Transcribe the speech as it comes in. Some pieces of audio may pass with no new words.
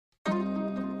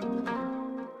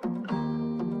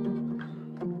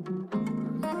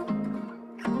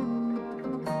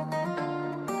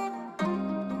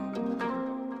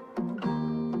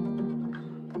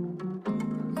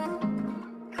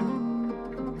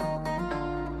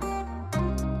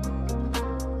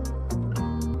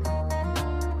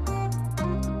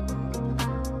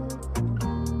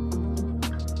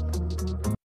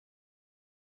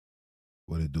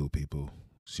it do, people?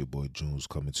 It's your boy Junes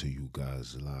coming to you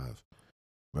guys live,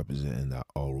 representing the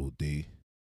ROD.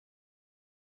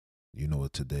 You know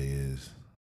what today is.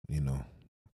 You know,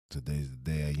 today's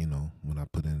the day, when I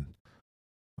put in,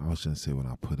 I shouldn't say when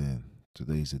I put in.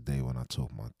 Today's the day when I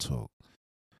talk my talk.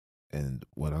 And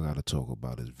what I got to talk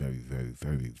about is very, very,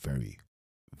 very, very,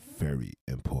 very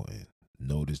important.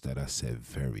 Notice that I said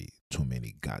very too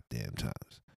many goddamn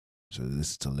times. So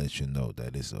this is to let you know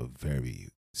that it's a very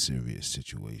serious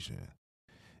situation.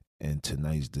 And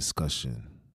tonight's discussion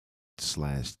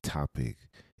 / topic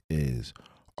is,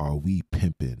 are we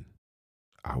pimping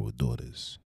our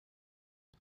daughters?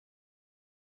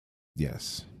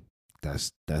 Yes,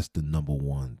 that's the number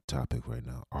one topic right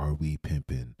now. Are we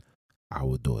pimping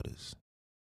our daughters?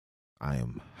 I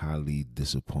am highly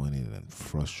disappointed and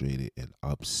frustrated and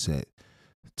upset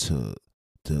to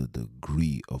the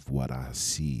degree of what I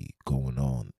see going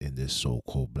on in this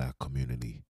so-called black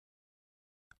community.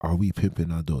 Are we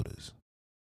pimping our daughters?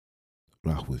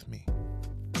 Rock with me.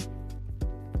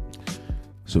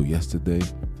 So yesterday,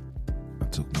 I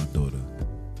took my daughter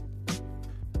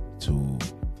to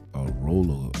a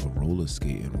roller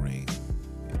skating rink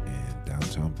in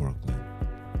downtown Brooklyn.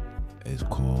 It's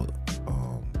called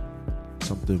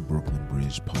something Brooklyn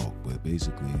Bridge Park, but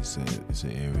basically it's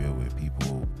an area where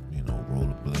people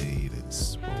rollerblade and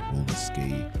roller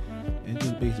skate and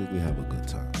just basically have a good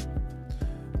time.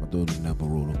 My daughter never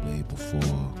rollerblade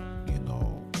before.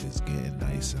 It's getting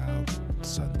nice out.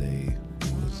 Sunday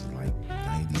it was like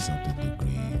 90 something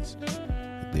degrees.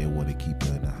 They want to keep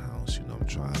her in the house. I'm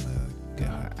trying to get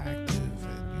her active,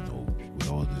 and with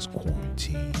all this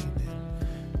quarantine and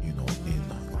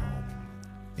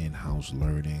in-house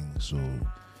learning, so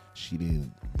she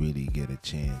didn't really get a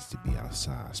chance to be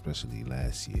outside, especially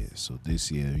last year. So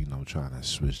this year, I'm trying to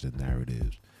switch the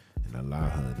narratives and allow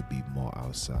her to be more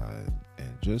outside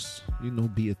and just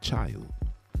be a child.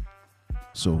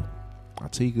 So I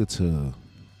take her to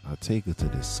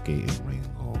the skating ring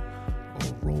or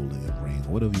rolling ring,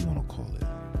 whatever you want to call it.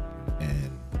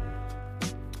 And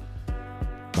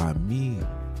by me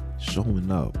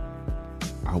showing up,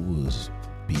 I was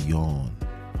beyond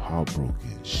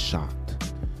heartbroken,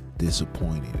 shocked,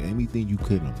 disappointed, anything you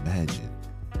couldn't imagine.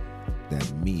 That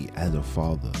me as a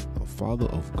father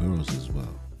of girls as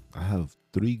well. I have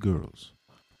 3 girls.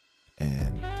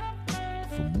 And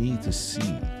for me to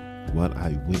see what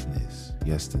I witnessed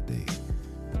yesterday,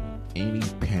 any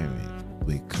parent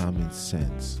with common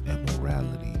sense and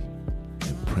morality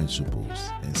and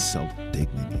principles and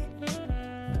self-dignity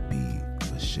would be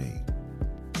ashamed.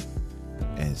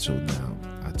 And so now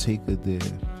I take her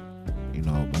there.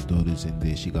 My daughter's in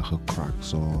there. She got her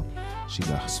Crocs on. She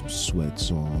got some sweats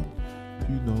on.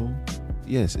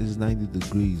 Yes, it's 90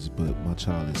 degrees, but my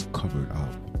child is covered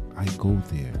up. I go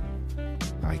there.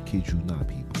 I kid you not,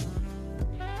 people.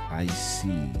 I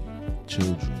see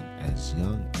children as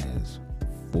young as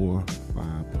 4,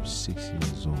 5, or 6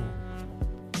 years old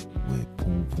with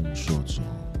poom shorts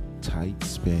on, tight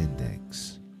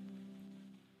spandex,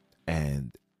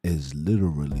 and is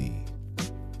literally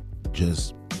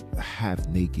just half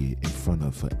naked in front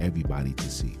of for everybody to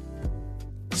see.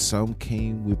 Some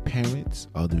came with parents,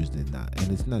 others did not.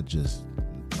 And it's not just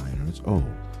minors. Oh,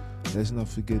 let's not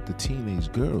forget the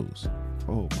teenage girls.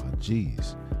 Oh my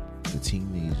jeez. The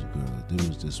teenage girl. There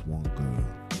was this one girl.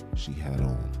 She had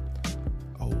on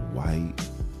a white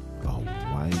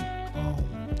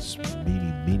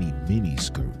mini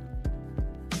skirt.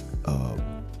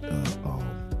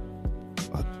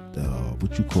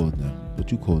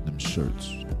 What you call them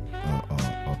shirts?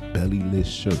 A bellyless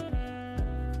shirt.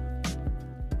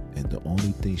 And the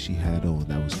only thing she had on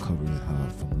that was covering her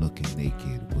from looking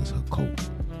naked was her coat.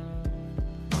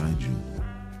 Mind you,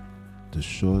 the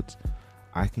shorts,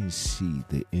 I can see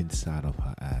the inside of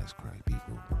her ass crack,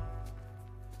 people.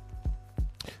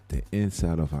 The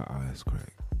inside of her ass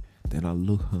crack. Then I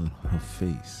look her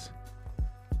face.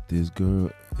 This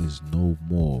girl is no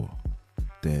more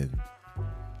than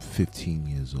 15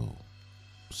 years old,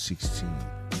 16.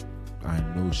 I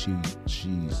know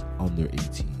she's under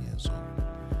 18 years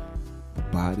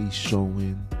old. Body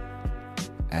showing,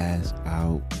 ass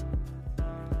out,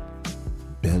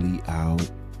 belly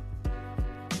out,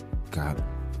 got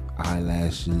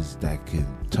eyelashes that can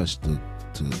touch the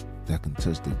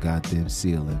goddamn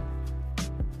ceiling,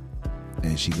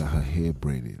 and she got her hair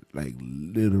braided, like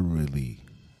literally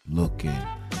looking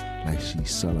like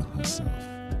she's selling herself.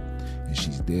 And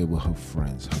she's there with her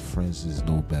friends. Her friends is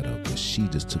no better, but she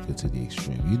just took it to the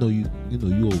extreme. You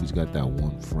always got that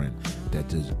one friend that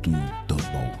just do the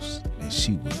most, and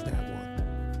she was that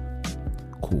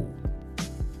one. Cool.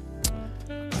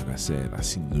 Like I said, I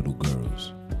seen little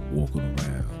girls walking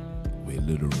around where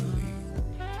literally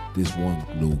this one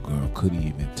little girl couldn't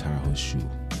even tie her shoe.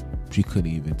 She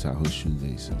couldn't even tie her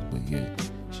shoelaces, but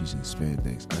yet she's in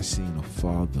spandex. I seen a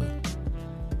father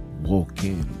walk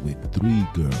in with 3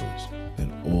 girls,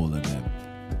 and all of them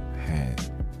had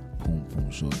poom poom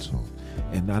shorts on.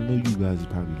 And I know you guys are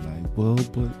probably like, well,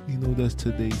 but that's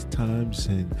today's times,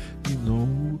 and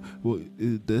well,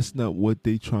 that's not what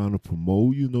they trying to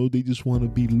promote. They just want to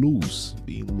be loose.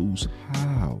 Being loose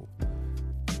how?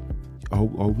 Are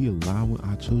we allowing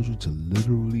our children to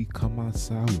literally come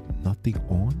outside with nothing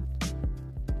on?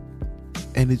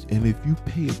 And if you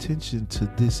pay attention to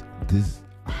this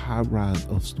high rise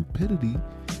of stupidity,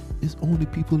 it's only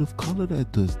people of color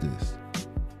that does this.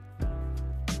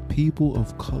 People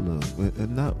of color,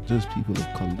 and not just people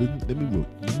of color. Let me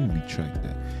retract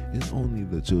that. It's only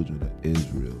the children of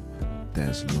Israel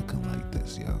that's looking like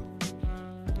this, y'all.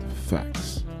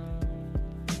 Facts.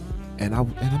 And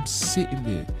I'm sitting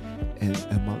there,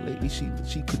 and my lady,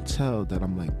 she could tell that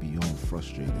I'm like beyond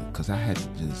frustrated, because I had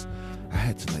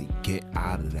to like get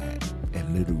out of that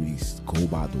and literally go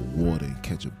by the water and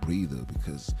catch a breather,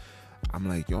 because I'm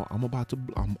like, yo, I'm about to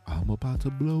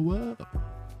blow up.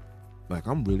 Like,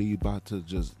 I'm really about to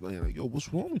just like, yo,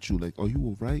 what's wrong with you? Like, are you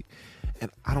all right? And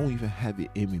I don't even have it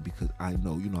in me, because I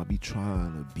know, I be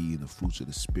trying to be in the fruits of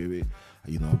the spirit.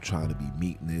 I'm trying to be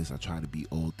meekness. I try to be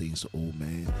all things to old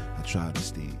man. I try to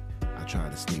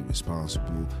stay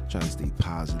responsible, try to stay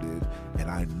positive.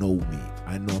 And I know me.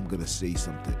 I know I'm going to say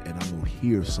something, and I'm going to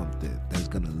hear something that's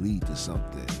going to lead to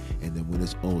something. And then when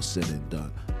it's all said and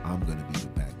done, I'm going to be the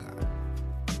bad guy.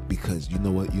 Because you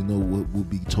know what would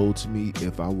be told to me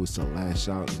if I was to lash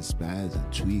out and spaz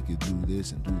and tweak and do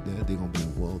this and do that? They're going to be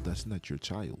like, well, that's not your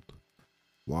child.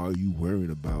 Why are you worried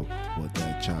about what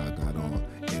that child got on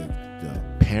if the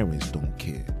parents don't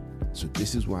care? So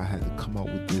this is why I had to come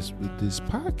out with this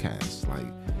podcast,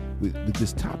 like with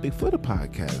this topic for the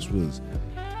podcast was,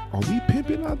 are we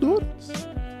pimping our daughters?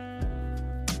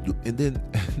 And then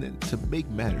to make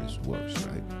matters worse,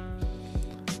 right?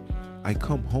 I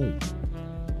come home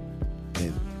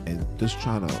and just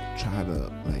try to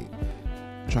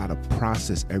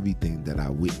process everything that I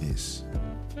witnessed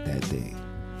that day.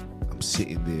 I'm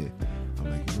sitting there,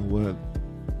 I'm like, you know what?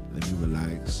 Let me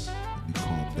relax, let me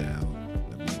calm down,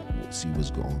 let me see what's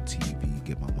going on TV,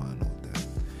 get my mind on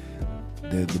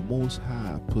that. Then the Most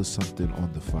High put something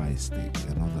on the Fire Stick,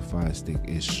 and on the Fire Stick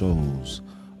it shows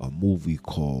a movie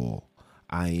called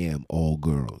I Am All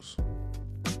Girls.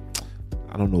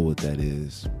 I don't know what that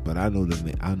is, but I know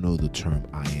the term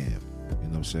I am. You know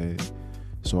what I'm saying?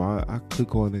 So I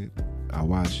click on it, I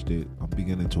watched it, I'm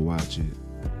beginning to watch it.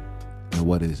 And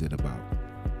what is it about?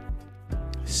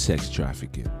 Sex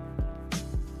trafficking.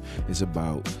 It's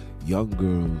about young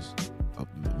girls,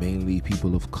 mainly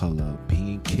people of color,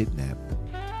 being kidnapped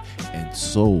and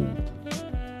sold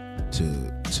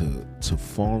to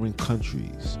foreign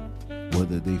countries,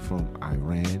 whether they from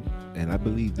Iran, and I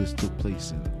believe this took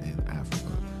place in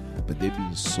Africa, but they're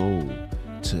being sold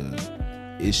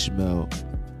to Ishmael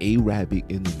Arabic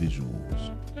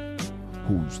individuals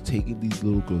who's taking these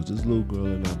little girls. This little girl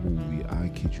in that movie, I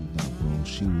kid you not, bro,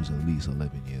 she was at least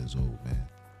 11 years old, man.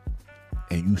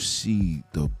 And you see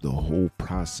the whole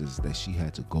process that she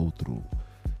had to go through,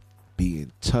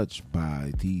 being touched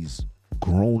by these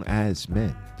grown ass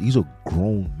men. These are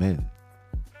grown men.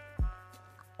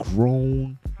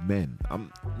 Grown men.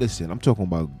 I'm talking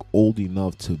about old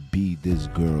enough to be this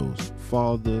girl's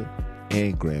father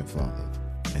and grandfather,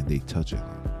 and they touching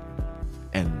her.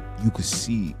 And you could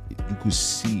see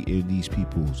in these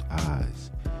people's eyes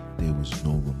there was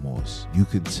no remorse. You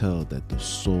can tell that the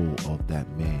soul of that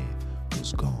man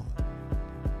was gone.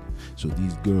 So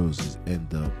this girl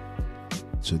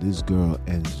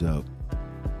ends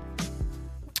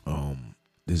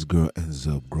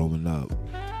up growing up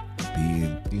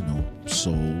being,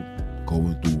 sold,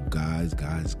 going through guys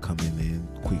coming in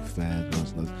quick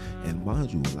fast, and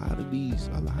mind you, a lot of these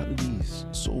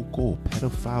so-called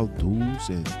pedophile dudes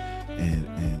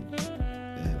and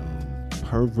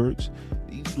perverts,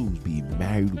 these dudes be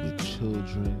married with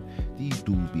children, these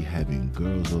dudes be having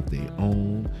girls of their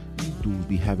own, these dudes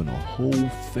be having a whole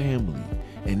family,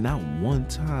 and not one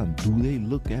time do they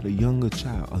look at a younger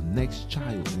child, a next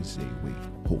child, and say, wait,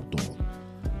 hold on,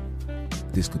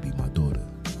 this could be my daughter.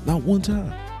 Not one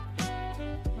time.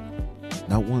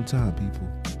 Not one time, people.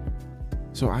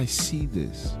 So I see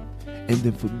this, and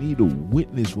then for me to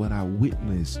witness what I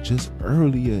witnessed just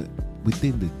earlier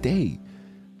within the day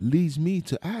leads me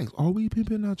to ask, are we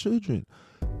pimping our children?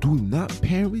 Do not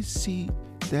parents see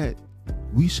that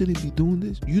we shouldn't be doing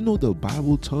this? You know the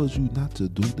Bible tells you not to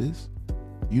do this.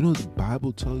 You know, the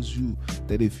Bible tells you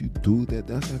that if you do that,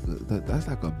 that's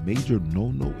like a major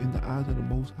no-no in the eyes of the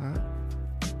Most High.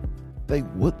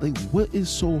 What is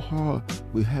so hard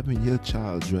with having your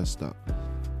child dressed up?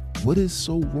 What is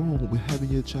so wrong with having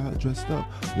your child dressed up?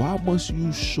 Why must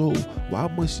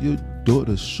your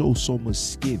daughter show so much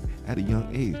skin at a young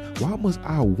age? Why must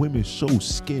our women show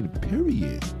skin,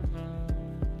 period?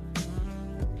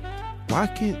 Why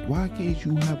can't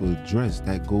you have a dress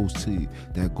that goes to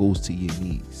your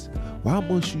knees? Why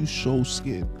must you show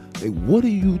skin? Like, what are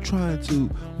you trying to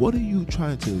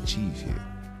achieve here?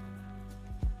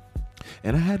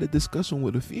 And I had a discussion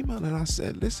with a female, and I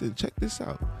said, listen, check this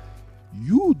out.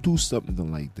 You do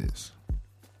something like this.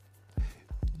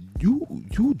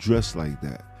 You dress like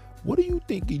that. What are you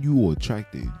thinking you are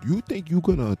attracted? You think you're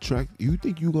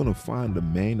gonna find a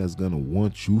man that's gonna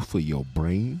want you for your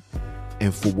brain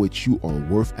and for what you are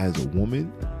worth as a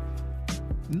woman?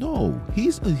 No,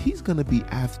 he's gonna be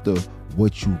after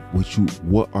what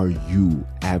are you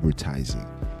advertising?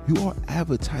 You are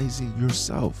advertising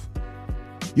yourself.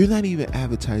 You're not even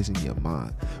advertising your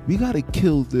mind. We gotta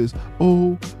kill this.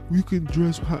 Oh, you can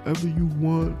dress however you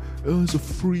want. It's a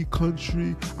free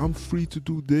country. I'm free to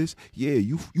do this. Yeah,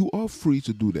 you are free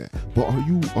to do that. But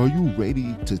are you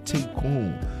ready to take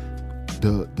on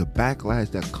the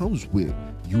backlash that comes with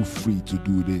you free to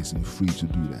do this and free to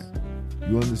do that?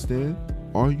 You understand?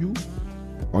 Are you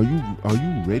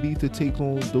ready to take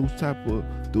on those type of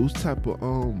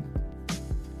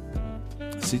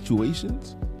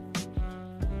situations?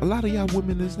 A lot of y'all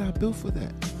women is not built for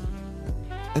that.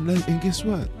 And guess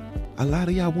what? A lot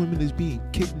of y'all women is being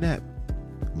kidnapped,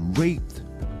 raped,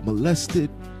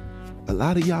 molested. A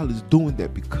lot of y'all is doing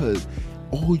that because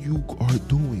all you are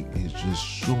doing is just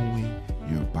showing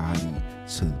your body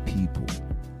to people.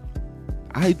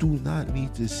 I do not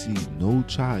need to see no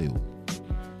child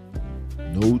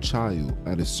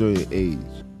at a certain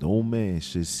age. No man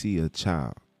should see a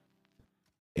child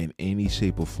in any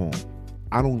shape or form.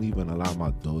 I don't even allow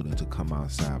my daughter to come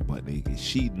outside butt naked.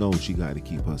 She knows she got to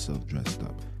keep herself dressed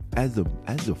up. As a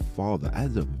father,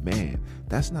 as a man,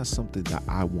 that's not something that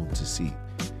I want to see.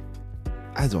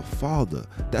 As a father,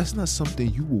 that's not something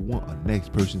you would want a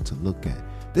next person to look at.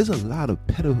 There's a lot of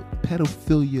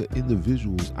pedophilia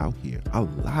individuals out here. A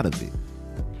lot of it.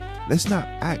 Let's not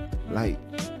act like,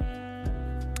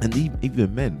 and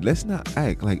even men, let's not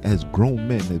act like as grown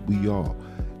men that we are,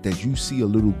 that you see a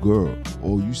little girl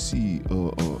or you see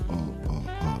a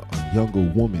younger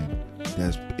woman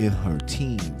that's in her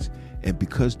teens, and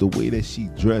because the way that she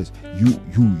dressed, you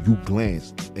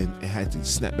glanced and had to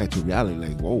snap back to reality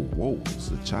like, whoa, it's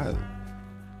a child.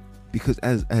 Because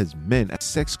as men, as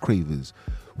sex cravers,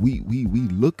 we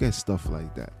look at stuff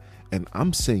like that. And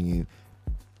I'm saying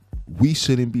we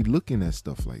shouldn't be looking at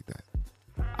stuff like that.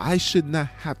 I should not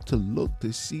have to look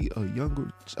to see a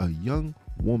young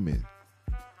woman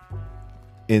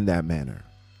in that manner.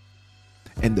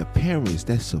 And the parents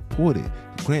that support it,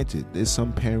 granted, there's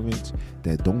some parents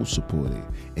that don't support it,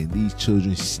 and these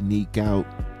children sneak out,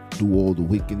 do all the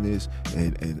wickedness,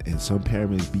 and some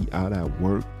parents be out at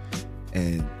work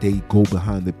and they go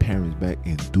behind the parents' back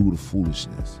and do the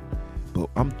foolishness. But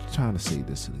I'm trying to say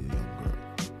this to the young girl.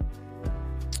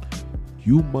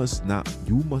 You must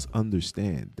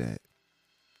understand that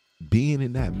being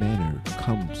in that manner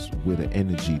comes with an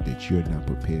energy that you're not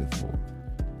prepared for.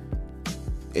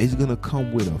 It's gonna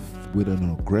come with an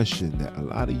aggression that a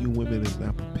lot of you women is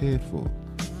not prepared for.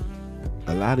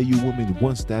 A lot of you women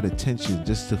wants that attention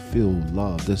just to feel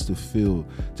loved, just to feel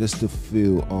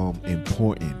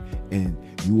important, and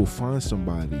you will find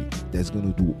somebody that's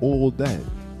gonna do all that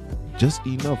just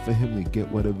enough for him to get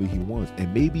whatever he wants.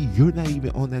 And maybe you're not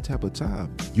even on that type of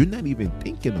time. You're not even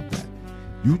thinking of that.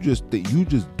 You just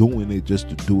doing it just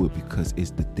to do it because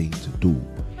it's the thing to do.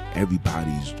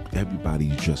 Everybody's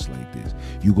dressed like this.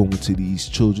 You go into these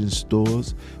children's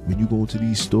stores. When you go into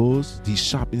these stores, these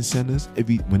shopping centers,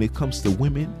 when it comes to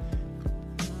women,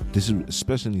 this is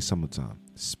especially summertime.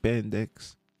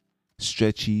 Spandex,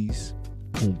 stretchies,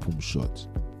 pum shorts.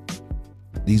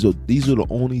 These are the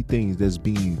only things that's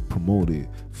being promoted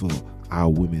for our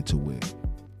women to wear.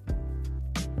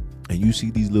 And you see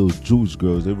these little Jewish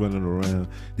girls, they're running around,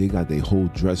 they got their whole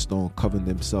dressed on, covering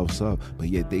themselves up, but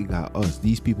yet they got us.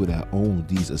 These people that own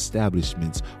these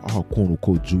establishments are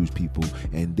quote-unquote Jewish people,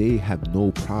 and they have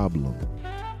no problem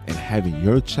in having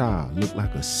your child look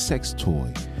like a sex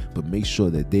toy, but make sure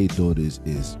that their daughter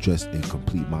is dressed in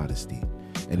complete modesty.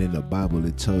 And in the Bible,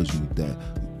 it tells you that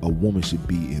a woman should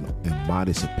be in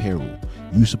modest apparel.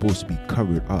 You're supposed to be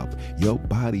covered up. Your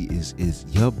body is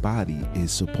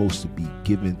supposed to be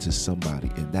given to somebody,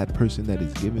 and that person that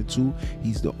is given to,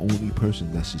 he's the only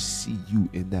person that should see you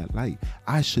in that light.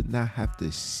 I should not have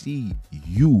to see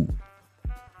you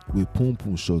with poom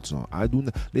poom shorts on. I do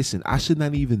not listen. I should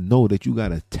not even know that you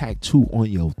got a tattoo on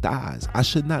your thighs. I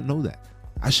should not know that.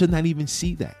 I should not even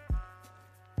see that.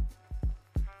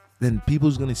 Then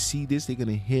people's gonna see this, they're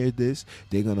gonna hear this,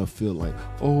 they're gonna feel like,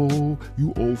 oh,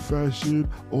 you old fashioned,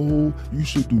 oh, you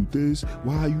should do this,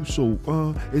 why are you so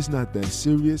it's not that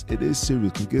serious. It is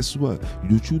serious, because guess what?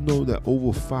 Did you know that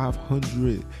over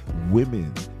 500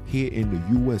 women here in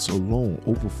the US alone,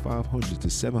 over 500 to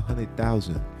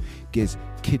 700,000 gets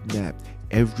kidnapped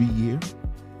every year,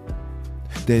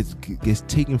 that gets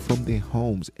taken from their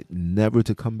homes never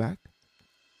to come back,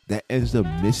 that ends up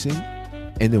missing?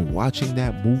 And then watching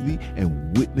that movie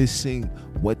and witnessing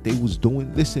what they was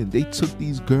doing. Listen, they took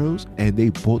these girls and they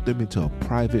brought them into a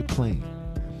private plane.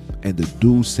 And the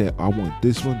dude said, I want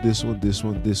this one, this one, this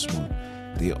one, this one.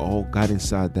 They all got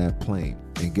inside that plane.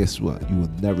 And guess what? You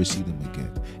will never see them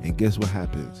again. And guess what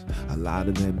happens? A lot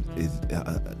of them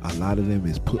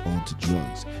is put onto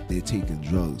drugs. They're taking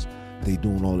drugs. They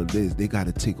doing all of this. They got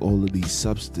to take all of these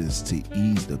substances to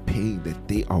ease the pain that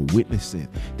they are witnessing.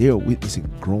 They are witnessing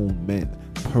grown men,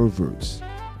 perverts,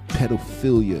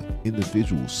 pedophilia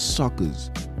individuals, suckers,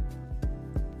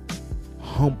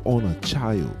 hump on a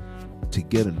child to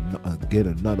get a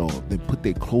nut off, then put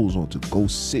their clothes on to go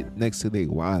sit next to their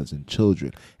wives and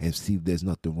children and see if there's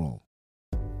nothing wrong,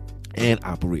 and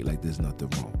operate like there's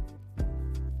nothing wrong.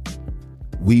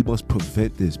 We must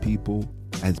prevent this, people,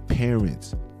 as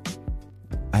parents,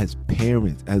 as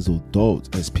adults,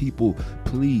 as people,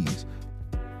 please,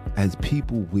 as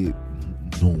people with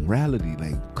morality,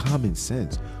 like common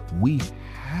sense. We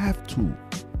have to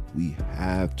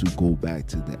go back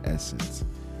to the essence.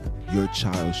 Your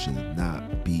child should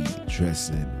not be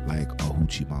dressing like a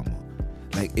hoochie mama.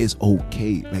 Like, it's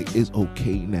okay. Like, it's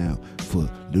okay now for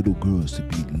little girls to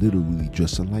be literally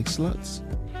dressing like sluts,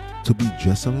 to be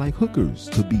dressing like hookers,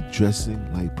 to be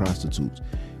dressing like prostitutes.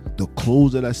 The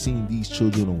clothes that I seen these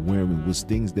children are wearing was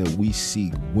things that we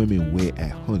see women wear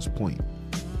at Hunts Point.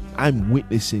 I'm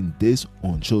witnessing this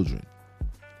on children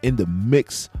in the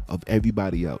mix of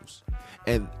everybody else.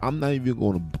 And I'm not even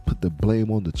going to put the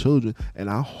blame on the children. And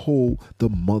I hold the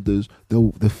mothers,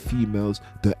 the females,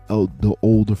 the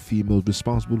older females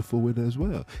responsible for it as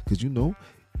well. Because, you know,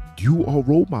 you are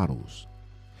role models.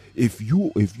 If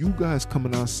you guys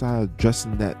coming outside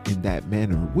dressing that in that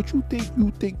manner, what you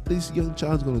think this young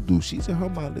child's gonna do? She said, her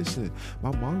mom, listen,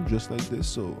 my mom dressed like this,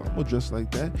 so I'm gonna dress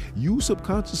like that. You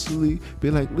subconsciously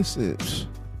be like, listen,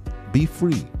 be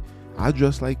free. I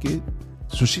dress like it.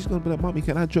 So she's gonna be like, mommy,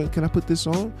 can I put this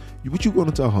on? What you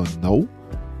gonna tell her? No.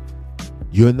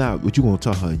 You're not. What you gonna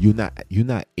tell her? You're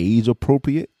not age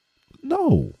appropriate?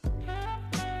 No.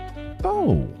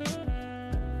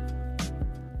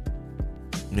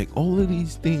 Like, all of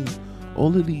these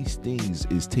things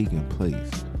is taking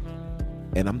place.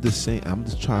 And I'm just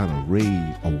trying to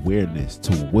raise awareness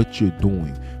to what you're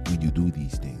doing when you do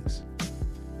these things.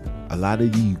 A lot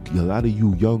of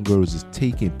you young girls is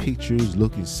taking pictures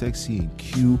looking sexy and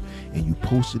cute, and you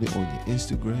posting it on your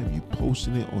Instagram, you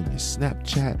posting it on your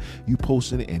Snapchat, you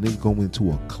posting it, and it's going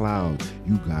to a cloud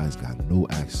you guys got no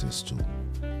access to.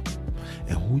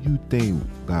 And who you think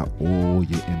got all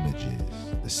your images?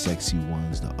 The sexy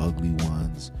ones, the ugly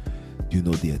ones, you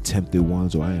know, the attempted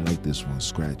ones, or I ain't like this one,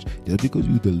 scratch. Just because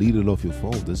you deleted off your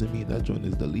phone doesn't mean that joint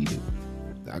is deleted.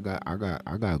 I got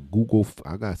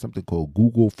something called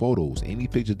Google Photos. Any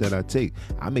picture that I take,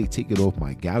 I may take it off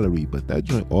my gallery, but that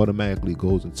joint automatically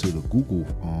goes into the Google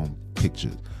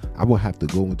pictures. I will have to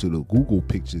go into the Google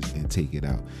pictures and take it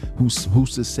out.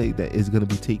 Who's to say that it's gonna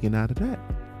be taken out of that?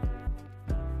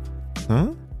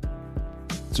 Huh?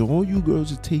 So all you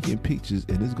girls are taking pictures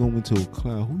and it's going into a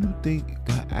cloud. Who you think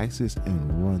got access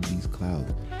and run these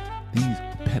clouds? These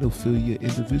pedophilia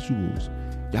individuals.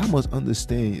 Y'all must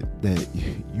understand that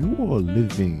you are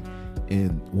living in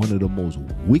one of the most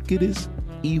wickedest,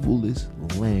 evilest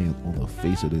land on the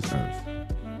face of this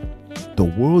earth. The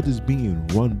world is being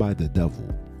run by the devil.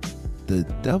 The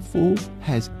devil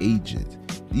has agents.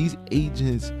 These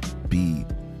agents be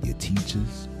your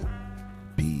teachers,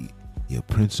 be your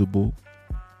principal,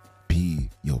 be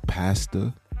your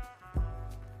pastor,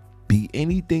 be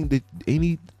anything that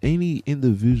any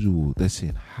individual that's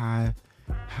in high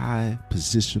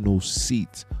positional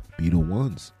seats. Be the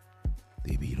ones.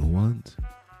 They be the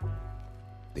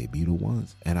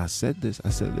ones. And I said this. I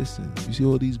said, listen, you see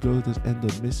all these girls that end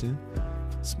up missing?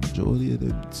 It's majority of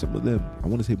them. Some of them, I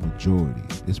want to say majority.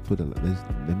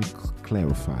 Let me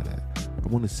clarify that. I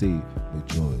want to say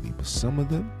majority, but some of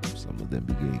them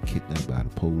be getting kidnapped by the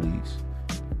police.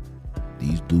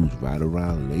 These dudes ride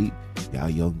around late. Y'all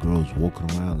young girls walking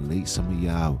around late. Some of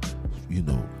y'all,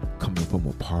 coming from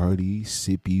a party,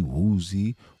 sippy,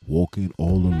 woozy, walking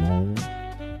all alone.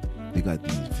 They got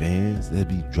these vans that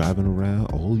be driving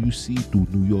around. All you see through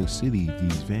New York City,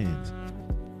 these vans.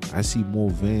 I see more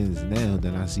vans now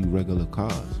than I see regular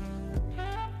cars.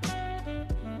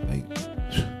 Like,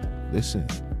 listen,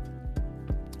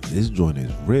 this joint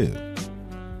is real.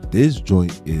 This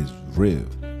joint is real.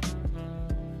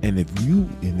 And if you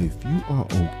are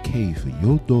okay for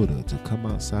your daughter to come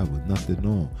outside with nothing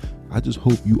on, I just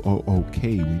hope you are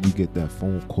okay when you get that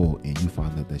phone call and you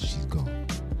find out that she's gone.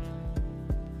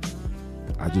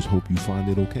 I just hope you find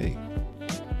it okay.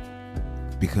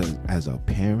 Because as a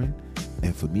parent,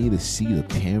 and for me to see the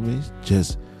parents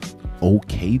just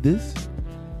okay this,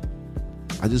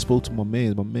 I just spoke to my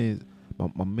man,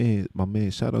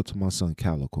 shout out to my son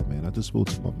Calico, man. I just spoke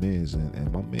to my man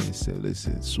and my man said,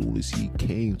 listen, as soon as he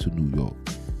came to New York,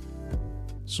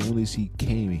 soon as he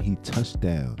came and he touched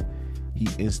down, he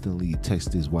instantly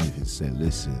texted his wife and said,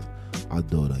 listen, our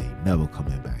daughter ain't never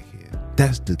coming back here.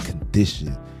 That's the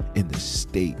condition in the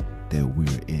state that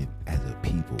we're in as a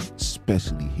people,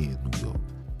 especially here in New York.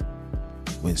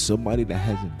 When somebody that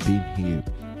hasn't been here,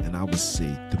 and I would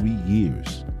say 3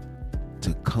 years,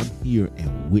 to come here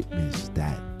and witness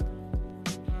that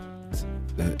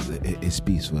it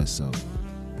speaks for itself.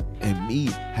 And me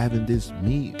having this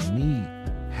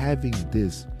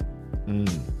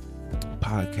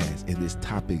podcast and this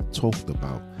topic talked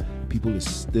about, people is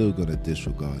still gonna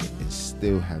disregard it and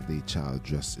still have their child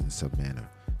dressed in some manner.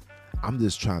 I'm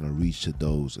just trying to reach to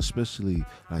those, especially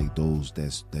like those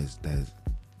that's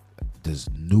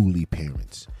newly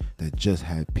parents, that just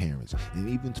had parents, and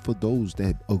even for those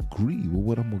that agree with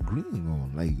what I'm agreeing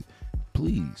on, like,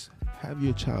 please have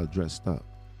your child dressed up.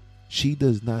 She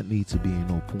does not need to be in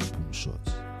no poom poom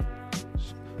shorts.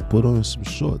 Put on some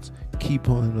shorts, keep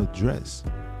on a dress.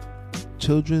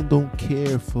 Children don't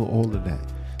care for all of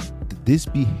that. This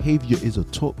behavior is a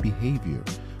taught behavior.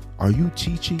 Are you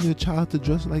teaching your child to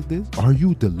dress like this? Are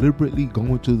you deliberately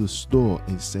going to the store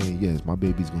and saying, yes, my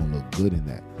baby's gonna look good in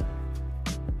that?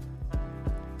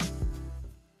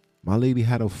 My lady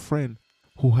had a friend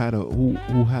who had a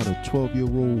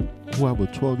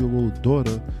 12-year-old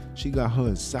daughter. She got her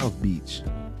in South Beach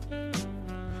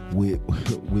with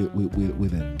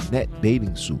a net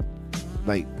bathing suit.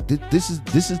 Like, this is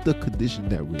the condition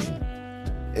that we're in.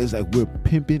 It's like we're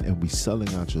pimping and we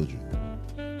selling our children.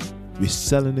 We're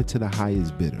selling it to the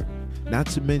highest bidder. Not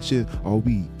to mention,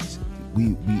 we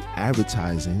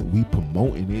advertising, we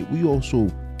promoting it. We also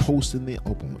posting it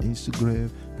up on Instagram,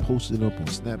 posting it up on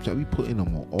Snapchat. We putting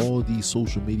them on all these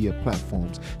social media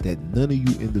platforms that none of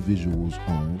you individuals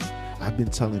own. I've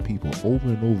been telling people over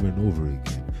and over and over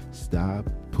again, stop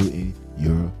putting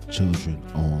your children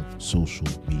on social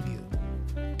media.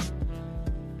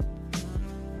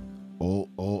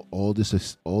 All this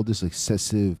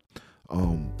excessive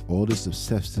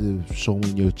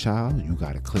showing your child, you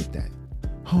gotta clip that.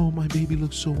 Oh, my baby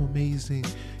looks so amazing.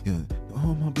 Yeah.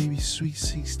 Oh, my baby's sweet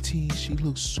 16. She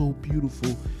looks so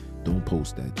beautiful. Don't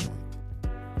post that joint.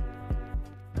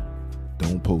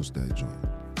 Don't post that joint.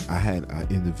 I had an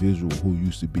individual who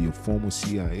used to be a former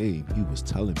CIA. He was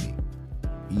telling me.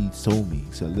 He told me,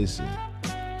 he said, listen,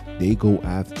 they go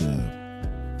after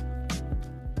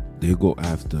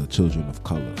children of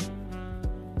color.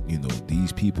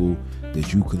 These people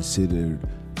that you consider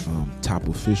top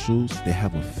officials, they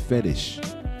have a fetish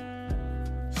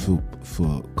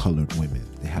for colored women.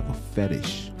 They have a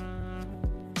fetish.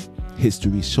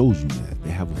 History shows you that.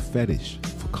 They have a fetish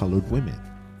for colored women.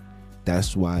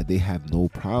 That's why they have no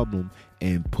problem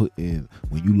and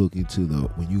when you go into the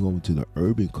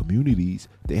urban communities,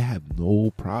 they have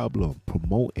no problem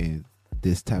promoting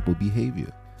this type of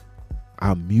behavior.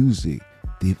 Our music,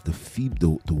 the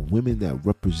women that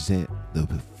represent the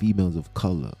females of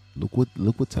color. Look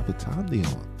what type of time they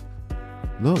on.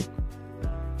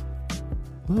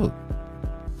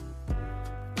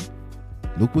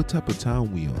 Look what type of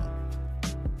time we on.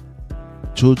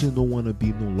 Children don't want to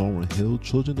be no Lauryn Hill.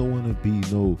 Children don't want to be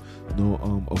no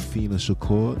Afina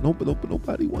Shakur.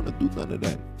 Nobody want to do none of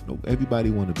that. No, everybody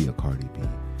want to be a Cardi B,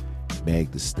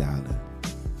 Meg Thee Stallion,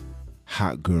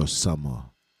 Hot Girl Summer.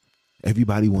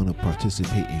 Everybody want to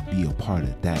participate and be a part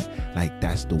of that. Like,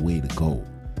 that's the way to go.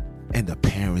 And the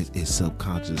parents is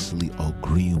subconsciously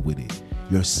agreeing with it.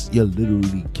 You're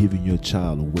literally giving your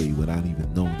child away without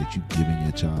even knowing that you're giving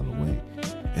your child away.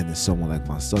 And then someone like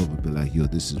myself would be like, yo,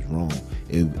 this is wrong.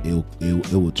 It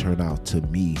will turn out to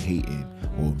me hating,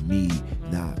 or me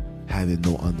not having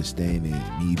no understanding,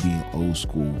 me being old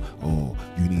school, or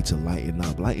you need to lighten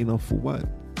up. Lighten up for what?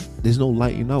 There's no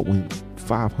lighten up when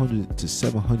 500 to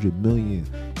 700 million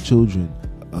children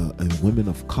and women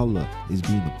of color is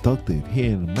being abducted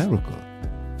here in America,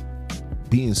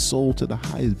 being sold to the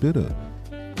highest bidder.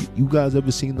 You guys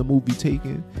ever seen the movie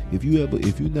Taken? If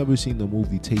you never seen the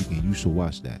movie Taken, you should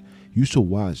watch that. You should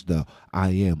watch the I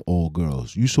Am All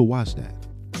Girls. You should watch that.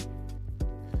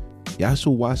 Y'all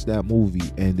should watch that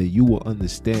movie, and then you will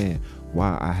understand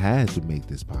why I had to make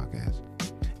this podcast.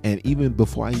 And even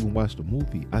before I even watched the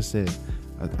movie, I said,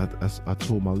 I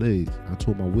told my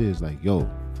Wiz, like, yo,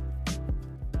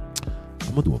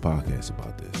 I'm gonna do a podcast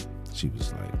about this. She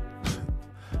was like,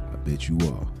 I bet you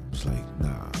are. I was like,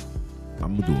 nah,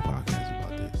 I'm gonna do a podcast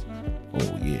about this.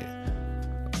 Oh yeah,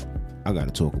 I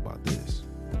gotta talk about this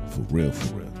for real,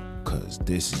 cause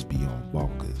this is beyond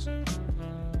bonkers.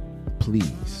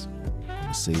 Please, I'm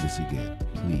gonna say this again.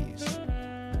 Please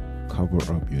cover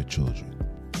up your children,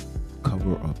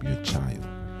 cover up your child,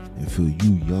 and for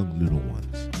you young little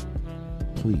ones,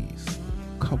 please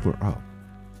cover up.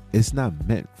 It's not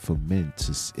meant for men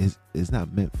to. It's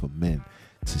not meant for men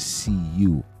to see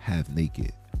you half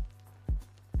naked.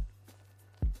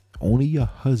 Only your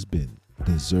husband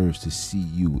deserves to see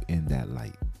you in that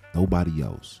light. Nobody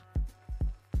else.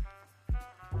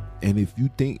 And if you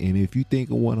think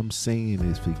of what I'm saying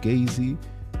is fugazi,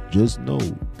 just know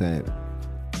that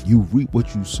you reap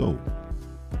what you sow.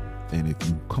 And if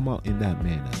you come out in that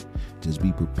manner, just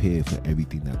be prepared for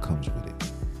everything that comes with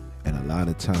it. And a lot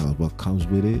of times what comes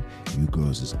with it, you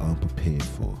girls is unprepared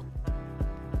for.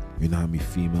 You know how many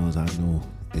females I know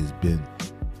has been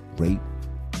raped,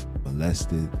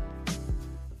 molested,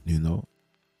 you know?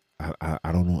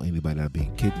 I don't know anybody that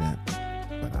been kidnapped,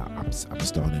 but I'm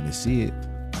starting to see it.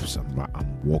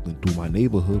 I'm walking through my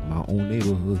neighborhood, my own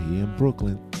neighborhood here in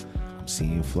Brooklyn. I'm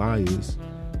seeing flyers.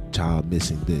 Child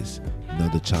missing this.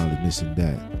 Another child is missing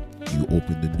that. You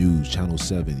open the news, Channel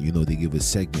 7, you know, they give a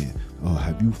segment. Oh,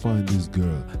 have you found this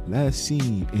girl? Last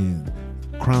seen in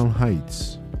Crown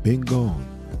Heights. Been gone.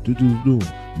 Do.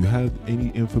 You have any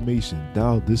information?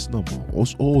 Dial this number.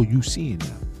 That's all you seeing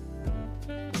now.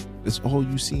 That's all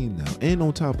you seeing now. And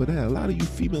on top of that, a lot of you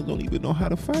females don't even know how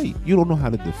to fight. You don't know how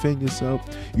to defend yourself.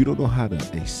 You don't know how to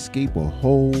escape a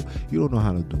hole. You don't know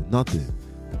how to do nothing.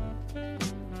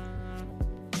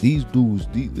 These dudes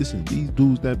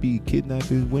that be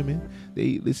kidnapping women,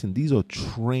 these are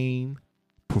trained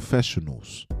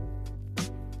professionals.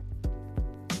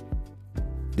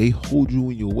 They hold you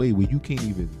in your way where you can't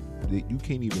even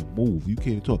move. You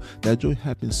can't talk. That joint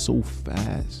happens so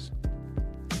fast.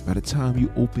 By the time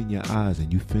you open your eyes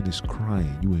and you finish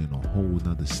crying, you in a whole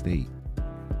nother state.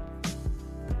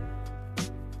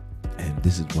 And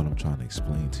this is what I'm trying to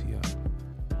explain to y'all.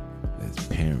 As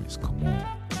parents, come on.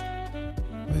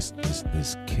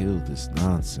 Let's kill this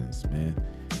nonsense, man.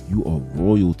 You are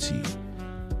royalty.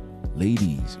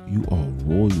 Ladies, you are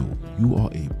royal. You are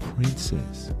a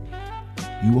princess.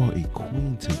 You are a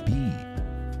queen to be.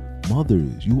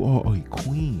 Mothers, you are a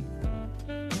queen.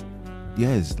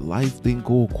 Yes, life didn't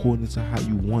go according to how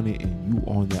you want it, and you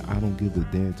on that I don't give a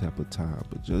damn type of time.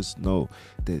 But just know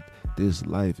that this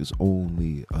life is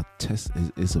only a test.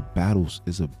 It's a battle.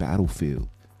 It's a battlefield.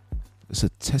 It's a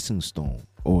testing stone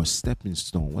or a stepping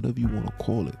stone, whatever you want to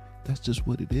call it. That's just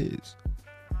what it is.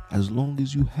 As long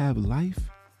as you have life,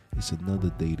 it's another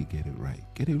day to get it right.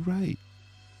 Get it right.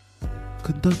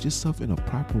 Conduct yourself in a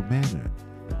proper manner.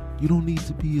 You don't need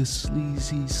to be a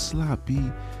sleazy, sloppy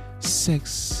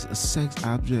sex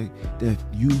object that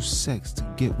use sex to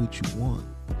get what you want.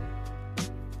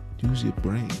 Use your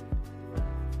brain.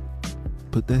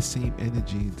 Put that same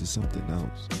energy into something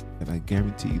else, and I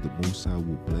guarantee you the Most High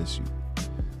will bless you.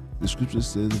 The scripture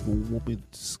says if a woman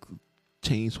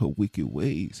change her wicked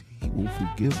ways, he will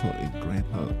forgive her and grant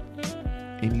her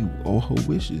all her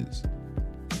wishes.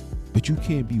 But you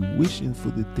can't be wishing for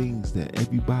the things that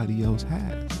everybody else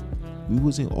has. We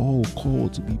wasn't all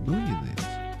called to be millionaires.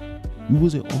 We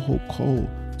wasn't all called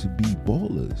to be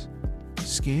ballers,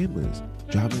 scammers,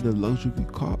 driving a luxury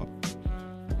car.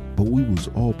 But we was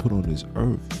all put on this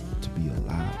earth to be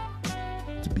alive,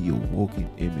 to be a walking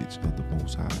image of the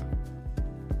Most High.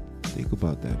 Think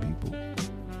about that, people.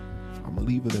 I'm gonna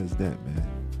leave it as that, man.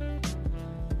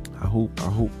 I hope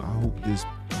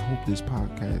this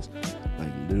podcast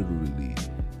literally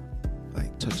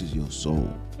touches your soul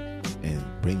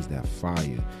and brings that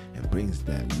fire and brings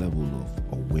that level of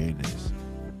awareness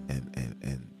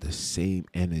and the same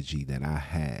energy that I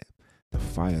had The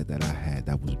fire that I had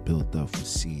that was built up for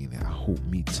seeing it. I hope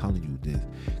me telling you this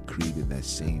created that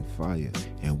same fire,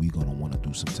 and we're gonna want to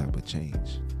do some type of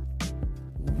change.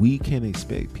 We can't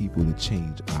expect people to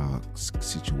change our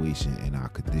situation and our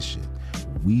condition.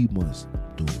 We must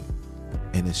do it.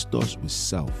 And it starts with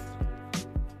self.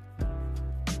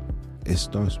 It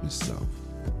starts with self.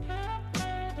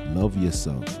 Love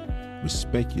yourself.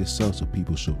 Respect yourself so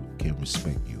people can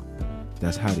respect you.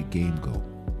 That's how the game go.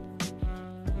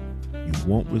 You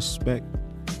want respect,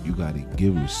 you gotta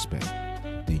give respect.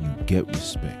 Then you get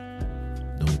respect.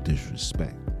 No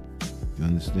disrespect. You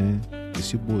understand?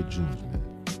 It's your boy Jules, man.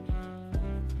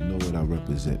 You know what I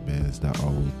represent, man. It's that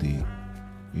ROD.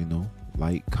 You know,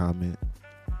 like, comment,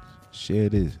 share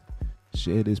this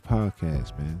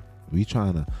podcast, man.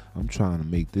 I'm trying to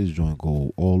make this joint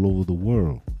go all over the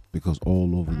world, because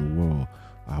all over the world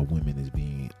our women is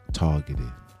being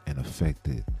targeted and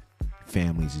affected.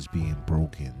 Families is being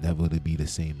broken, never to be the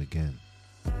same again.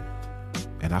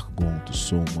 And I could go into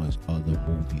so much other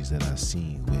movies that I've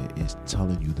seen where it's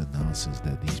telling you the nonsense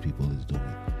that these people is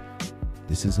doing.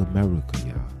 This is America,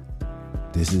 y'all.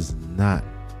 This is not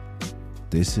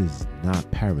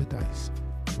paradise.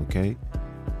 Okay?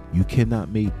 You cannot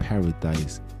make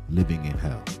paradise living in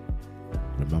hell.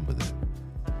 Remember that.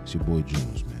 It's your boy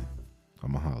Jules, man.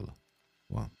 I'ma holla.